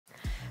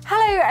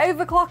Hello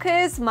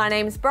Overclockers, my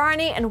name's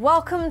Briony and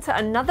welcome to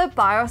another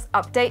BIOS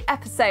update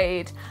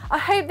episode. I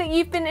hope that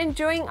you've been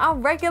enjoying our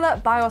regular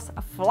BIOS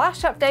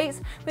flash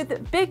updates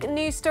with big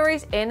news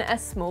stories in a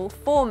small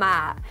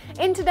format.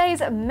 In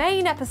today's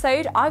main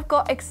episode, I've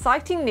got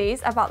exciting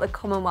news about the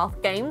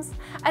Commonwealth Games,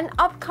 an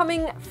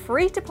upcoming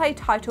free-to-play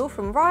title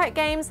from Riot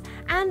Games,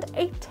 and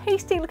a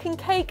tasty looking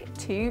cake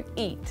to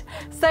eat.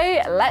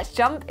 So let's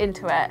jump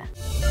into it.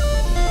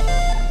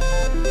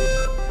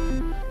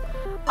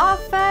 Our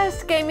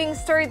first gaming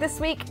story this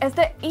week is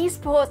that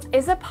esports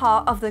is a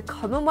part of the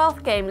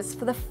Commonwealth Games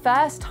for the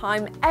first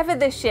time ever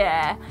this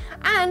year,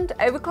 and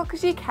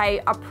Overclockers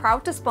UK are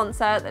proud to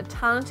sponsor the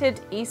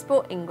talented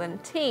Esports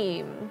England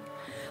team.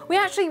 We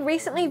actually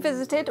recently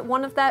visited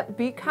one of their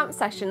bootcamp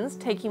sessions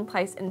taking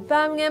place in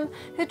Birmingham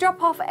to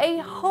drop off a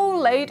whole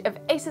load of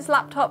Asus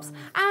laptops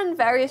and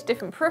various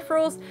different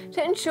peripherals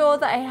to ensure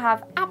that they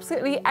have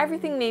absolutely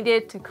everything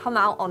needed to come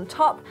out on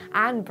top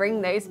and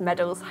bring those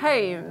medals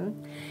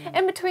home.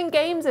 In between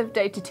games of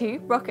Dota 2,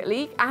 Rocket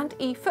League and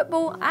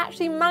eFootball, I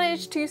actually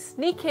managed to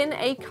sneak in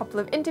a couple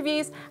of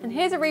interviews, and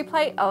here's a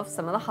replay of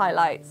some of the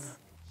highlights.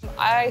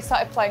 I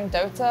started playing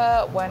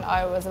Dota when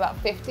I was about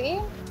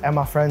 15. And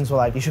my friends were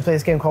like, you should play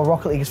this game called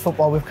Rocket League, it's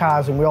football with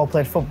cars, and we all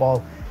played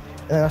football.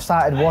 And then I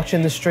started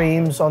watching the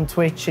streams on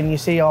Twitch, and you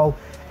see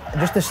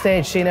just the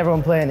stage, seeing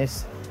everyone playing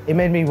this, it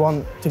made me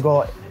want to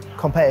go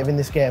competitive in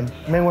this game.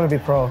 It made me want to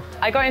be pro.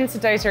 I got into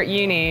Dota at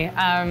uni.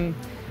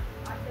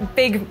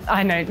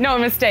 I know, not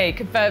a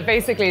mistake, but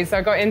basically, so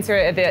I got into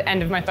it at the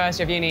end of my first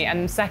year of uni,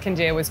 and second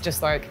year was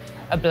just like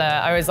a blur.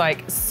 I was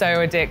like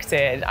so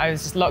addicted. I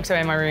was just locked away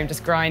in my room,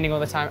 just grinding all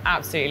the time.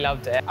 Absolutely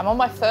loved it. I'm on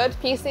my third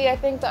PC, I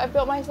think, that I've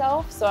built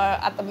myself. So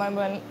at the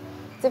moment,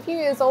 it's a few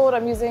years old.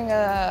 I'm using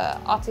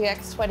a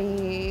RTX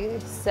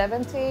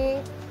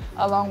 2070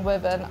 along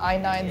with an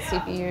i9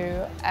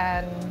 CPU.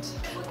 And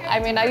I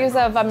mean, I use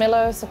a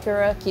Vamillo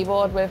Sakura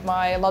keyboard with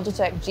my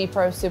Logitech G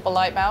Pro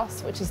Superlight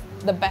mouse, which is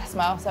the best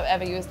mouse I've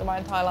ever used in my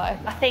entire life.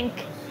 I think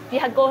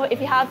if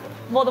you have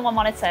more than one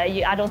monitor,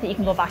 I don't think you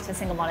can go back to a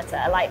single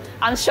monitor. Like,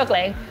 I'm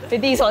struggling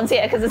with these ones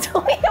here because it's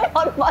only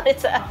one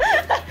monitor.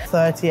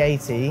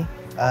 3080,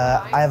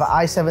 I have an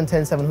i7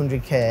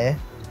 10700K,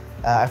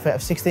 I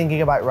have 16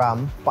 gigabyte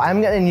RAM, but I'm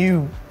getting a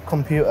new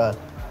computer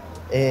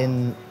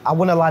I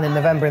won a LAN in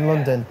November in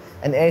London,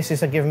 and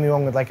Asus are giving me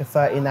one with like a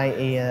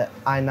 3090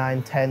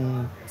 i9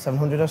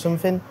 10700 or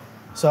something.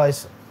 So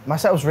my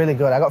setup's really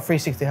good. I got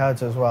 360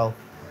 Hz as well.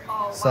 Oh,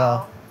 wow.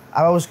 So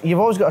you've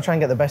always got to try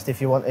and get the best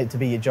if you want it to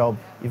be your job.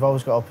 You've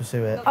always got to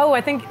pursue it. Oh, I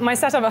think my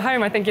setup at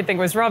home, I think you'd think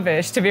was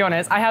rubbish, to be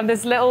honest. I have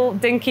this little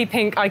dinky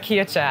pink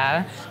IKEA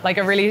chair, like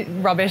a really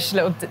rubbish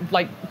little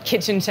like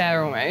kitchen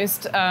chair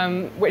almost,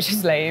 which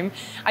is lame.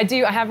 I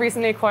have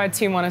recently acquired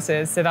 2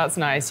 monitors, so that's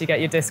nice. You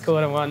get your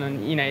Discord on one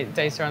and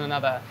data on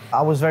another.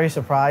 I was very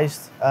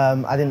surprised.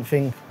 I didn't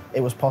think it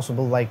was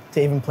possible to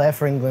even play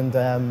for England.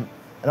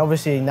 And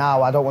obviously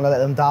now I don't want to let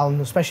them down,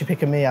 especially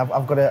picking me.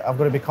 I've got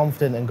to be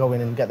confident and go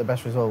in and get the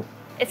best result.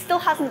 It still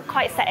hasn't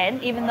quite set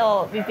in, even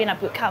though we've been at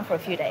boot camp for a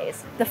few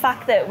days. The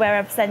fact that we're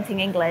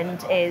representing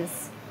England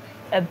is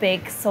a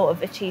big sort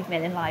of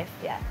achievement in life,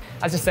 yeah.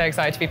 I was just so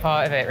excited to be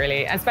part of it,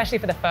 really, and especially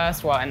for the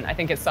first one. I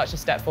think it's such a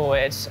step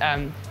forward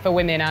for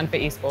women and for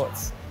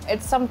esports.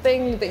 It's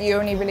something that you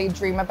only really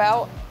dream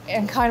about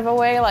in kind of a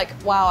way, like,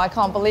 wow, I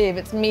can't believe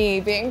it's me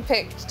being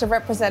picked to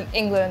represent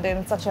England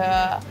in such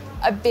a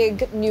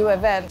big new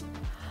event.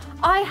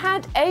 I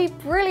had a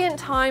brilliant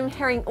time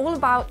hearing all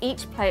about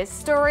each player's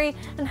story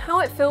and how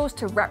it feels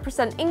to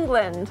represent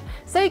England,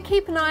 so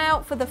keep an eye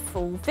out for the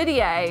full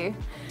video.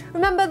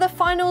 Remember, the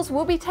finals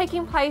will be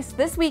taking place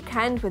this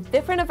weekend with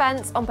different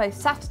events on both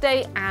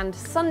Saturday and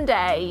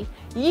Sunday.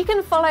 You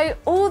can follow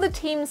all the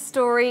team's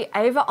story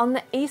over on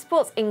the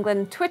Esports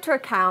England Twitter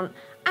account,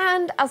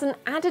 and as an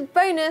added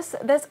bonus,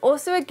 there's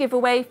also a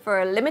giveaway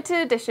for a limited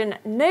edition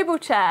Noble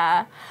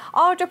Chair.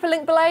 I'll drop a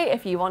link below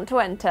if you want to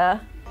enter.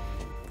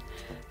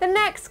 The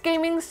next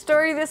gaming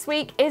story this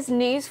week is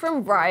news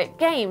from Riot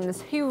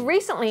Games, who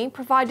recently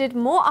provided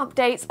more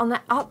updates on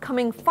their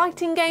upcoming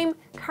fighting game,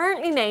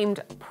 currently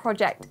named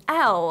Project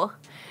L.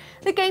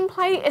 The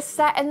gameplay is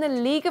set in the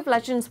League of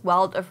Legends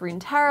world of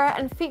Runeterra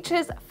and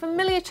features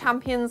familiar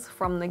champions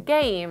from the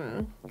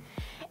game.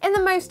 In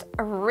the most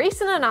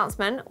recent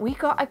announcement, we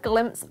got a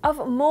glimpse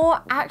of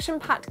more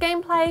action-packed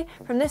gameplay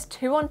from this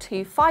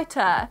 2-on-2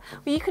 fighter,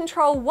 where you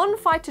control one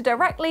fighter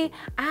directly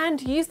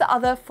and use the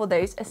other for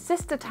those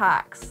assist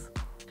attacks.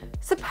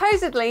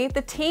 Supposedly,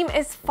 the team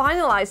is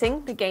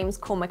finalising the game's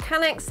core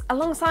mechanics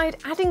alongside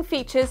adding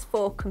features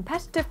for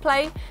competitive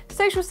play,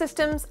 social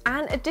systems,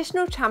 and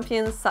additional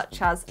champions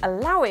such as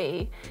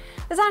Alawi.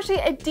 There's actually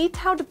a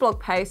detailed blog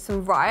post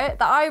from Riot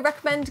that I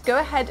recommend go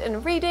ahead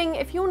and reading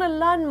if you want to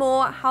learn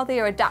more how they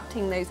are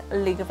adapting those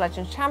League of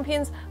Legends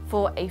champions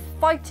for a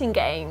fighting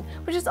game,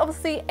 which is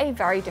obviously a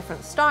very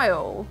different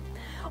style.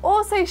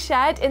 Also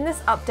shared in this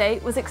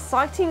update was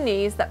exciting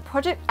news that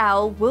Project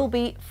L will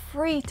be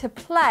free to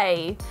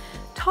play.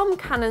 Tom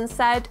Cannon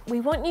said, "We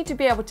want you to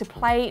be able to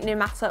play no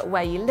matter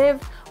where you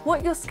live,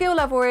 what your skill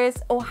level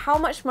is, or how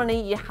much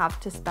money you have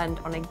to spend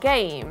on a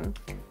game."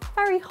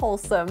 Very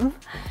wholesome.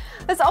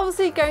 There's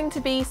obviously going to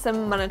be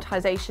some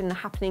monetization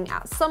happening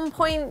at some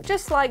point,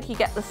 just like you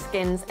get the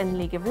skins in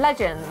League of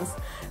Legends.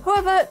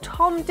 However,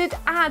 Tom did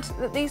add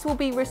that these will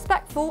be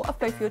respectful of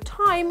both your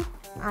time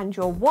and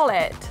your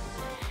wallet.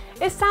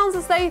 It sounds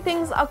as though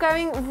things are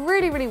going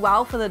really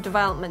well for the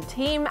development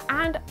team,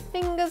 and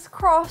fingers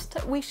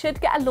crossed we should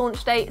get a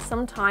launch date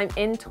sometime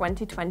in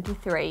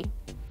 2023.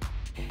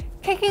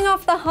 Kicking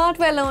off the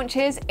hardware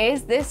launches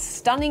is this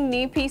stunning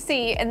new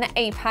PC in the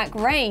APAC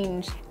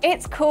range.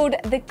 It's called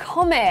the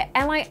Comet,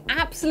 and I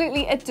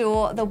absolutely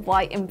adore the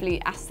white and blue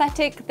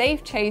aesthetic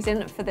they've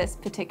chosen for this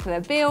particular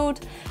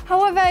build.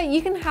 However,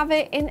 you can have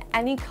it in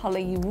any color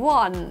you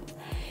want.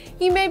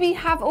 You maybe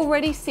have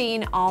already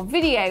seen our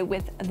video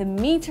with the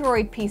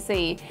Meteoroid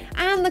PC,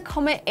 and the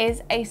Comet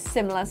is a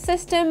similar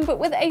system but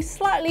with a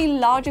slightly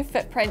larger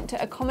footprint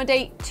to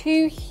accommodate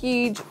two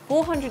huge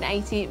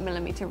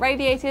 480mm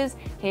radiators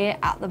here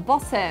at the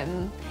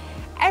bottom.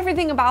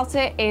 Everything about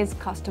it is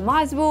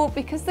customizable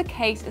because the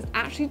case is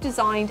actually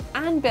designed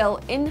and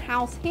built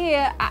in-house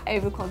here at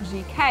Overclockers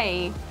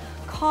UK.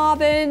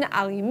 Carbon,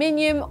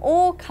 aluminium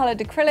or coloured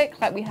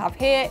acrylic like we have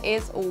here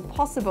is all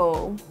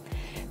possible.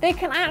 They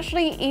can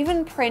actually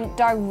even print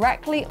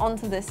directly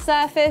onto this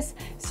surface,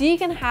 so you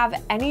can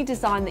have any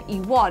design that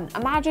you want.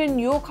 Imagine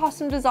your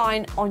custom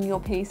design on your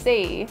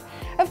PC.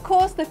 Of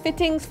course, the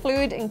fittings,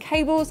 fluid and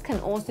cables can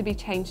also be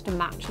changed to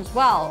match as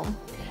well.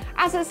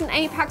 As it's an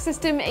APAC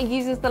system, it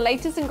uses the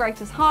latest and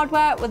greatest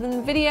hardware with an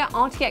NVIDIA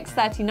RTX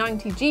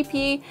 3090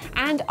 GPU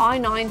and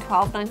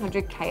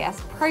i9-12900KS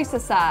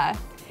processor.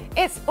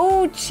 It's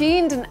all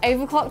tuned and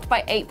overclocked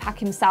by APAC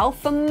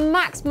himself for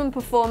maximum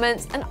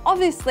performance, and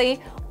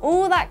obviously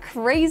all that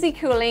crazy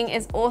cooling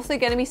is also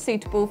going to be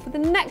suitable for the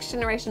next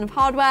generation of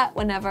hardware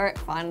whenever it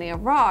finally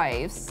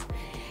arrives.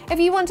 If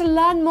you want to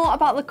learn more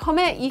about the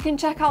Comet, you can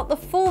check out the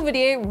full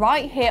video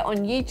right here on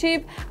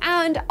YouTube,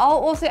 and I'll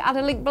also add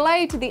a link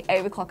below to the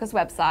Overclockers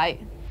website.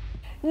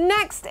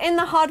 Next in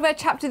the hardware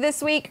chapter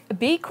this week,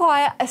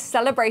 BeQuiet are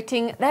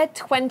celebrating their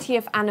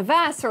 20th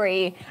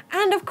anniversary.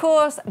 And of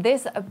course,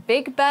 this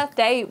big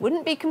birthday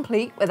wouldn't be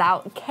complete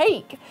without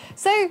cake.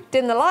 So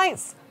dim the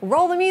lights,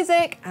 roll the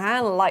music,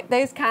 and light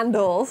those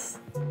candles.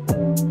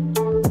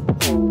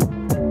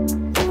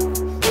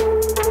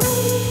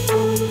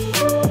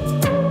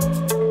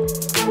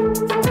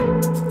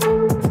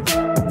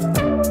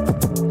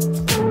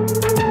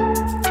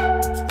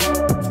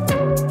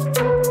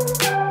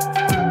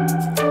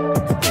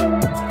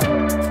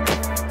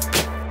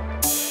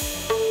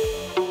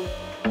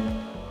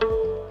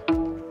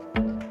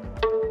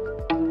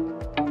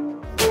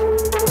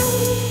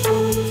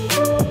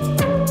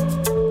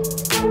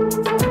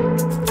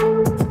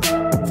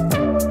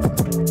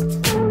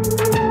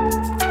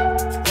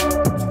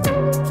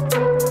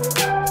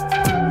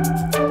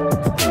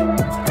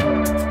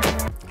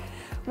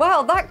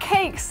 Well, that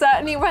cake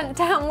certainly went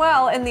down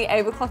well in the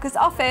Overclockers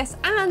office,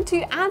 and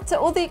to add to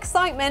all the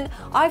excitement,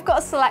 I've got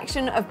a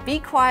selection of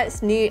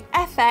BeQuiet's new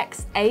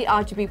FX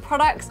ARGB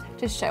products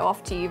to show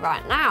off to you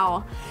right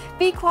now.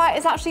 BeQuiet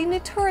is actually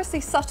notoriously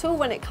subtle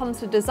when it comes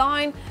to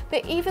design,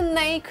 but even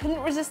they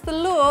couldn't resist the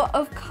lure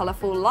of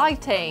colourful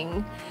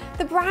lighting.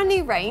 The brand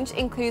new range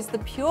includes the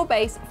Pure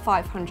Base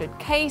 500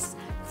 case,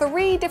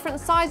 3 different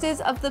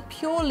sizes of the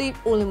Pure Loop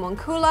all-in-one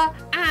cooler,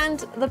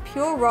 and the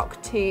Pure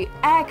Rock 2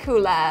 air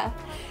cooler.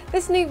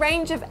 This new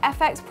range of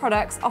FX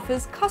products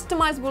offers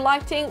customizable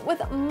lighting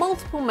with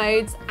multiple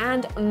modes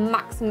and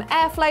maximum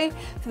airflow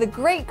for the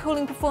great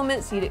cooling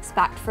performance you'd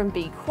expect from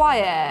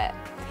BeQuiet.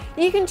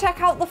 You can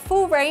check out the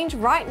full range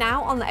right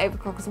now on the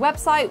Overclockers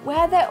website,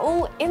 where they're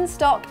all in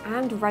stock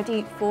and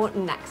ready for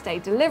next day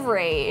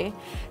delivery.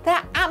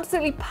 They're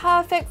absolutely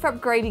perfect for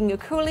upgrading your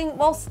cooling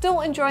while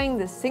still enjoying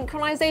the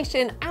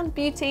synchronization and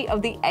beauty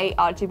of the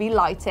ARGB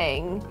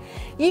lighting.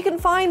 You can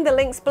find the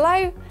links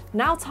below.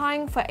 Now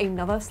time for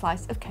another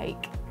slice of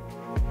cake.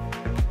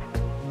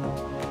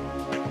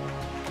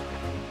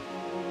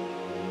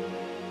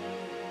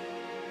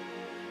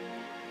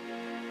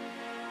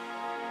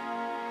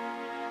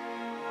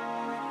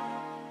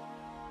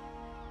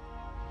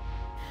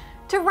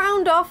 To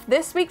round off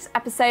this week's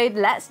episode,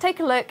 let's take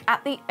a look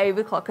at the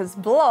Overclockers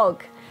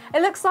blog.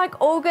 It looks like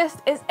August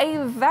is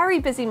a very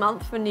busy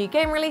month for new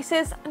game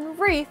releases, and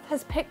Ruth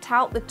has picked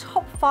out the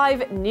top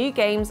 5 new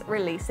games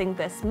releasing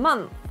this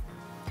month.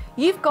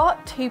 You've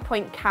got 2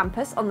 Point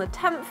Campus on the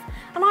 10th,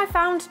 and I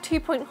found 2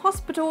 Point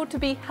Hospital to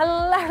be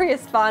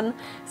hilarious fun,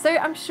 so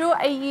I'm sure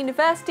a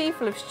university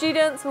full of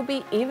students will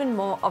be even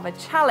more of a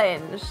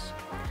challenge.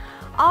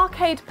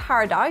 Arcade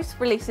Paradise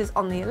releases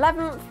on the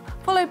 11th,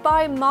 followed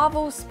by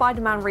Marvel's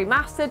Spider-Man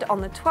Remastered on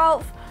the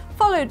 12th,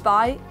 followed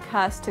by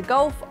Curse to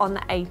Golf on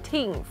the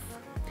 18th.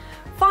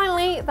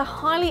 Finally, the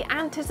highly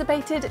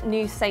anticipated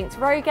new Saints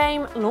Row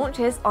game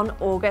launches on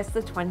August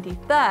the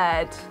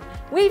 23rd.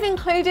 We've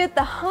included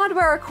the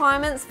hardware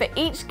requirements for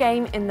each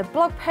game in the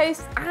blog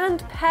post and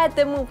paired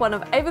them with one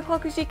of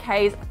Overclockers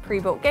UK's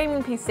pre-built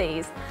gaming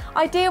PCs,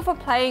 ideal for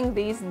playing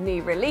these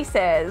new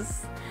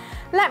releases.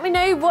 Let me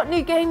know what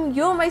new game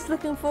you're most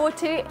looking forward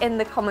to in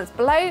the comments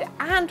below,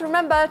 and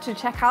remember to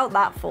check out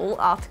that full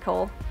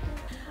article.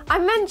 I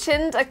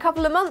mentioned a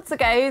couple of months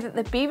ago that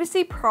the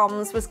BBC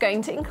Proms was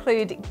going to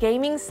include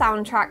gaming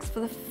soundtracks for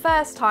the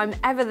first time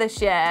ever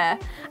this year.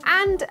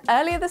 And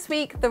earlier this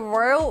week, the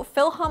Royal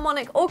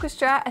Philharmonic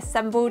Orchestra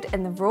assembled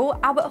in the Royal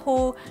Albert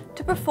Hall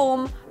to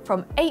perform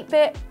From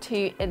 8-Bit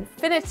to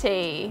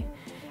Infinity.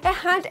 It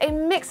had a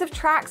mix of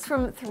tracks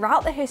from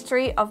throughout the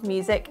history of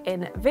music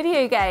in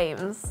video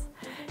games.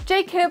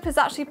 Jacob has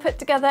actually put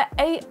together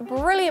a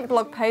brilliant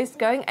blog post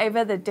going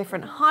over the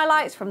different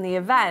highlights from the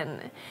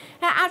event. It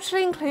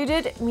actually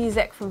included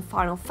music from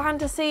Final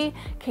Fantasy,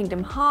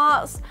 Kingdom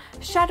Hearts,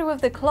 Shadow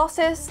of the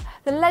Colossus,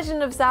 The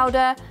Legend of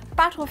Zelda,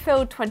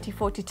 Battlefield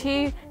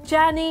 2042,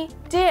 Journey,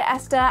 Dear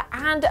Esther,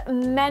 and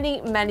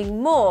many, many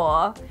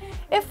more.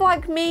 If,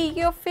 like me,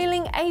 you're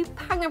feeling a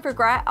pang of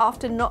regret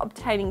after not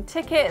obtaining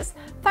tickets,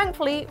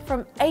 thankfully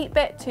From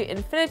 8-Bit to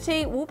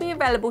Infinity will be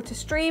available to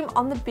stream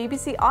on the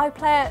BBC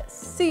iPlayer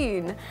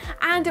soon,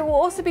 and it will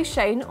also be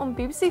shown on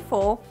BBC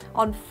 4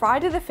 on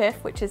Friday the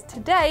 5th, which is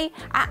today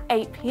at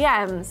 8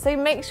 PM, so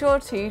make sure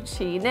to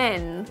tune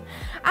in.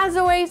 As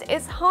always,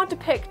 it's hard to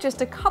pick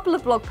just a couple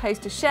of blog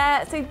posts to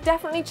share, so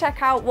definitely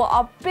check out what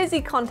our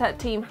busy content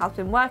team has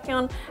been working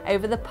on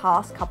over the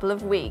past couple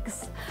of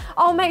weeks.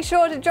 I'll make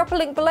sure to drop a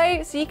link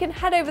below so you can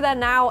head over there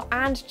now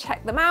and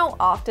check them out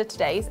after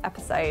today's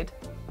episode.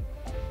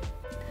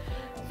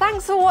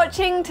 Thanks for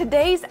watching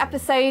today's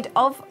episode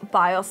of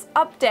BIOS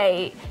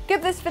Update. Give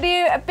this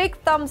video a big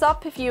thumbs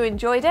up if you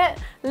enjoyed it.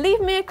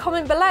 Leave me a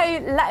comment below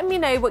letting me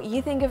know what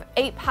you think of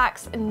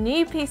 8Pack's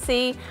new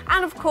PC,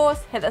 and of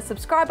course hit the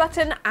subscribe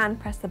button and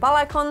press the bell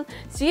icon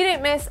so you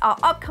don't miss our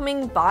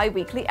upcoming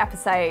bi-weekly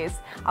episodes.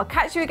 I'll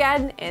catch you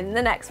again in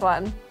the next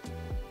one.